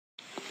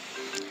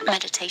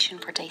Meditation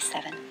for Day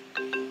 7.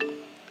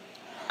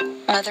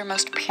 Mother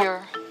most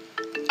pure,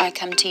 I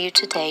come to you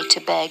today to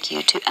beg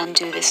you to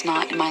undo this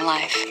knot in my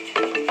life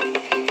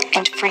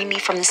and free me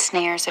from the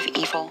snares of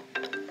evil.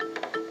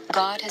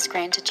 God has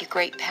granted you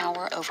great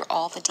power over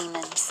all the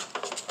demons.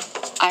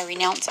 I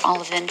renounce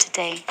all of them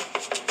today,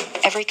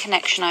 every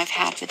connection I've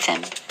had with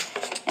them,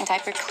 and I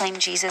proclaim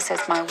Jesus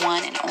as my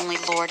one and only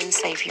Lord and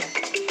Savior.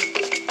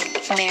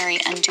 Mary,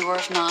 undoer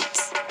of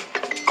knots,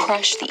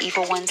 crush the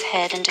evil one's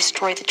head and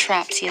destroy the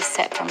traps he has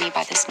set for me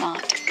by this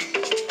knot.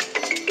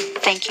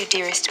 Thank you,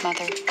 dearest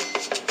Mother.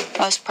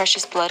 Most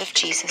precious blood of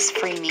Jesus,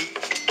 free me.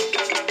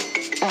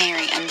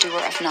 Mary,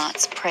 undoer of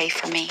knots, pray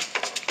for me.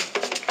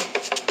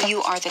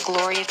 You are the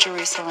glory of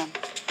Jerusalem,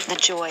 the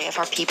joy of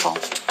our people.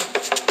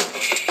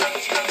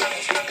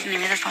 In the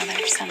name of the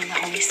Father, Son, and the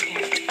Holy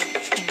Spirit.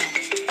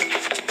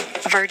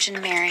 Amen.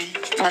 Virgin Mary,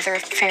 Mother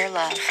of fair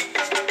love,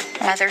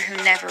 Mother who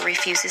never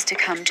refuses to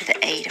come to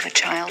the aid of a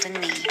child in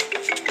need,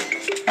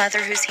 Mother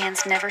whose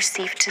hands never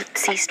cease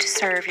to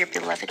serve your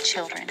beloved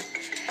children,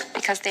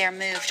 because they are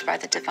moved by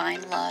the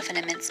divine love and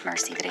immense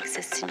mercy that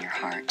exists in your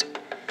heart.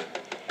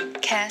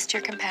 Cast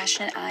your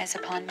compassionate eyes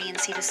upon me and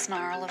see the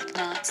snarl of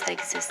knots that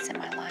exists in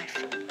my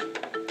life.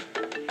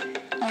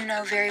 You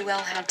know very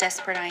well how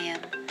desperate I am,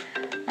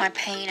 my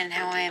pain, and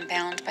how I am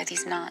bound by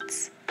these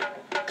knots.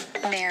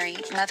 Mary,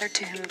 Mother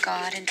to whom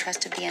God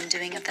entrusted the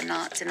undoing of the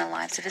knots in the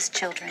lives of his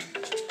children,